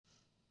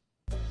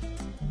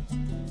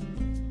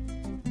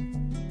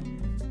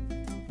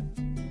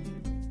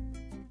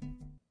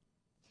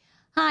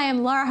Hi,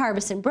 I'm Laura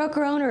Harbison,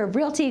 broker owner of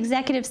Realty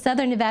Executive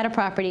Southern Nevada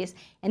Properties,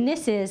 and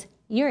this is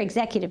your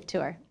executive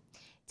tour.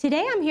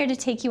 Today I'm here to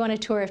take you on a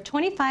tour of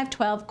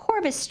 2512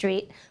 Corvus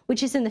Street,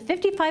 which is in the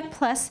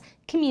 55+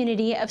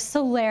 community of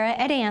Solera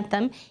at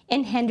Anthem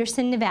in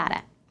Henderson,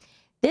 Nevada.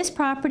 This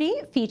property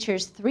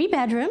features 3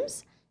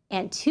 bedrooms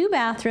and 2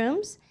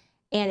 bathrooms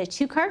and a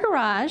 2-car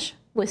garage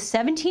with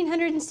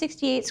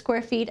 1,768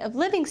 square feet of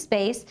living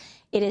space.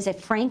 It is a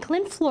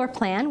Franklin floor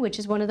plan, which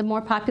is one of the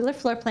more popular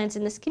floor plans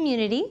in this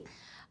community.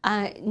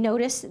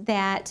 Notice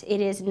that it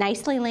is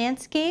nicely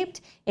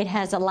landscaped. It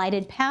has a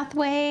lighted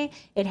pathway.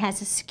 It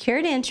has a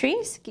secured entry,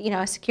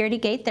 a security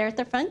gate there at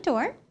the front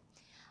door.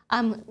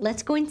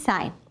 Let's go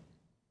inside.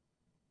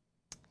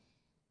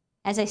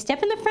 As I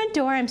step in the front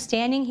door, I'm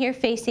standing here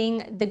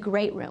facing the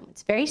great room.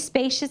 It's very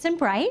spacious and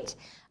bright.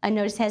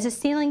 Notice it has a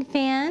ceiling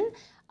fan,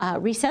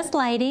 recessed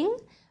lighting,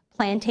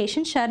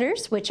 plantation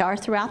shutters, which are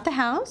throughout the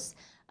house,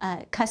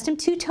 custom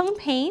two-tone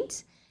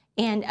paint,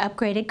 and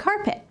upgraded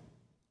carpet.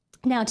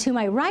 Now to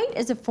my right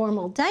is a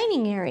formal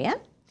dining area.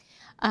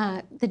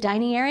 The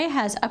dining area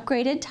has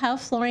upgraded tile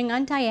flooring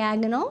on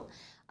diagonal.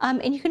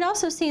 And you can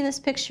also see in this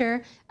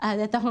picture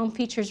that the home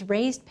features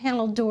raised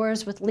panel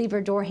doors with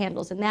lever door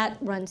handles, and that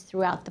runs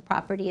throughout the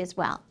property as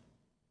well.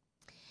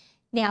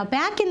 Now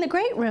back in the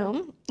great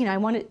room, I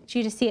wanted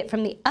you to see it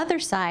from the other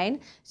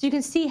side, so you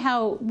can see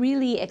how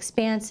really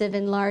expansive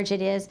and large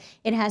it is.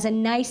 It has a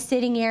nice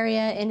sitting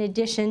area in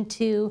addition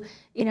to,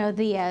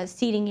 the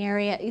seating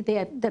area,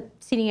 the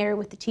seating area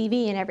with the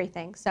TV and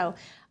everything. So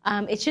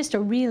it's just a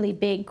really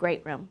big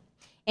great room,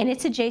 and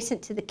it's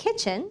adjacent to the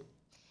kitchen.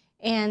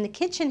 And the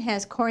kitchen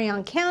has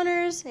Corian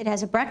counters. It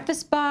has a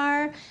breakfast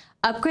bar,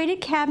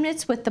 upgraded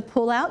cabinets with the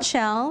pull-out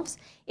shelves.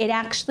 It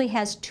actually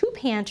has 2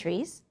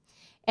 pantries.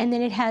 And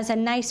then it has a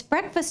nice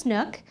breakfast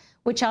nook,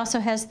 which also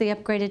has the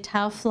upgraded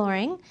tile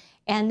flooring.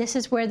 And this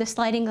is where the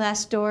sliding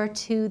glass door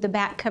to the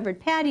back covered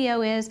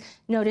patio is.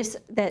 Notice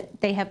that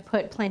they have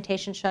put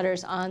plantation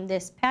shutters on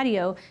this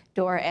patio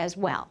door as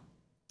well.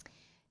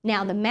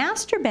 Now the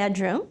master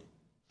bedroom,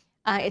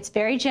 it's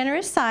very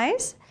generous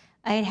size.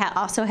 It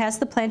also has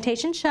the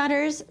plantation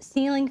shutters,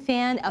 ceiling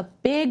fan, a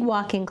big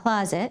walk-in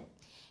closet,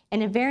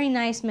 and a very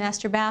nice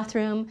master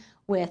bathroom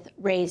with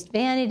raised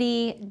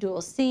vanity,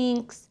 dual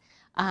sinks,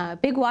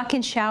 big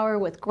walk-in shower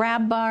with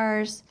grab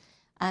bars.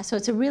 So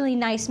it's a really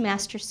nice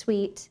master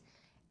suite.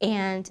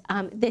 And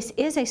this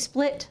is a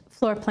split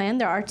floor plan.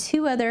 There are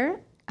 2 other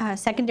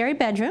secondary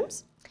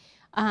bedrooms.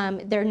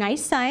 They're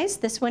nice size.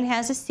 This one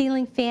has a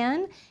ceiling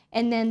fan.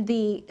 And then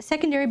the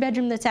secondary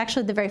bedroom that's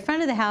actually at the very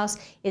front of the house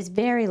is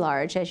very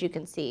large, as you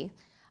can see.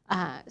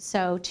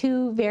 So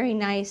 2 very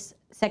nice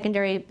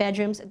secondary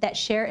bedrooms that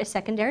share a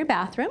secondary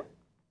bathroom.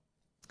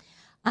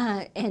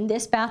 And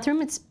this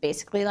bathroom, it's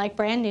basically like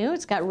brand new.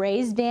 It's got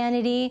raised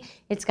vanity.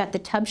 It's got the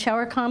tub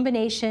shower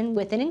combination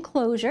with an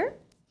enclosure.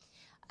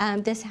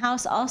 This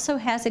house also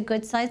has a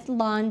good-sized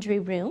laundry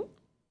room.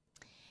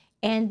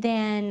 And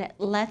then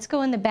let's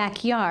go in the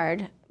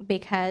backyard,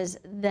 because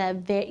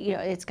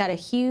it's got a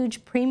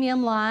huge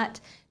premium lot,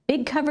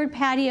 big covered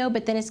patio,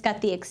 but then it's got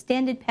the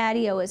extended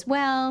patio as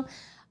well.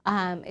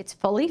 It's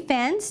fully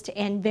fenced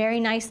and very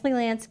nicely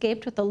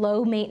landscaped with a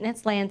low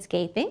maintenance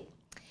landscaping.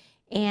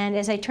 And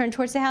as I turn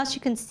towards the house,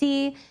 you can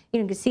see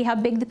how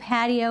big the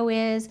patio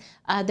is.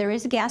 There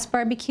is a gas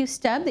barbecue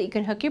stub that you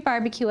can hook your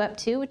barbecue up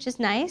to, which is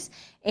nice.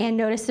 And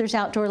notice there's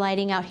outdoor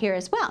lighting out here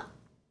as well.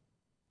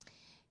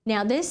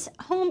 Now this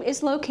home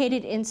is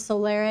located in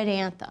Solera at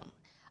Anthem,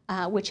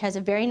 which has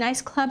a very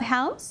nice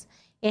clubhouse.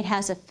 It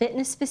has a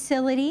fitness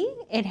facility.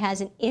 It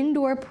has an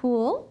indoor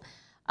pool.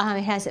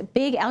 It has a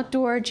big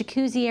outdoor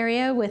jacuzzi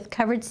area with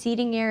covered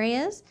seating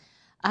areas.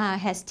 It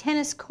has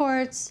tennis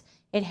courts.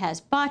 It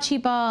has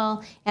bocce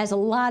ball. It has a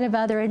lot of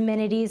other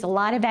amenities, a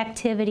lot of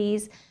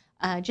activities.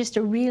 Just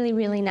a really,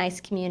 really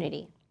nice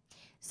community.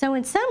 So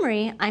in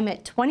summary, I'm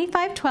at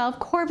 2512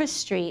 Corvus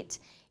Street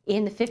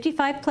in the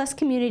 55+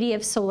 community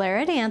of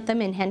Solera at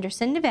Anthem in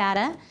Henderson,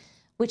 Nevada,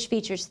 which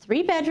features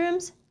 3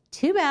 bedrooms,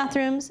 2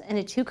 bathrooms, and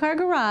a 2-car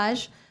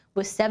garage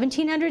with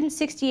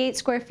 1,768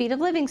 square feet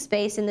of living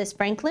space in this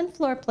Franklin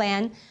floor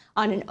plan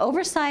on an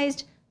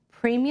oversized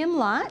premium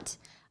lot.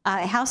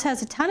 The house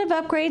has a ton of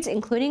upgrades,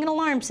 including an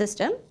alarm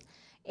system.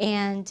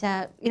 And,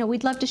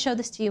 we'd love to show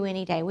this to you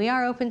any day. We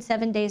are open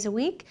 7 days a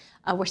week.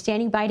 We're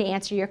standing by to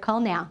answer your call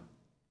now.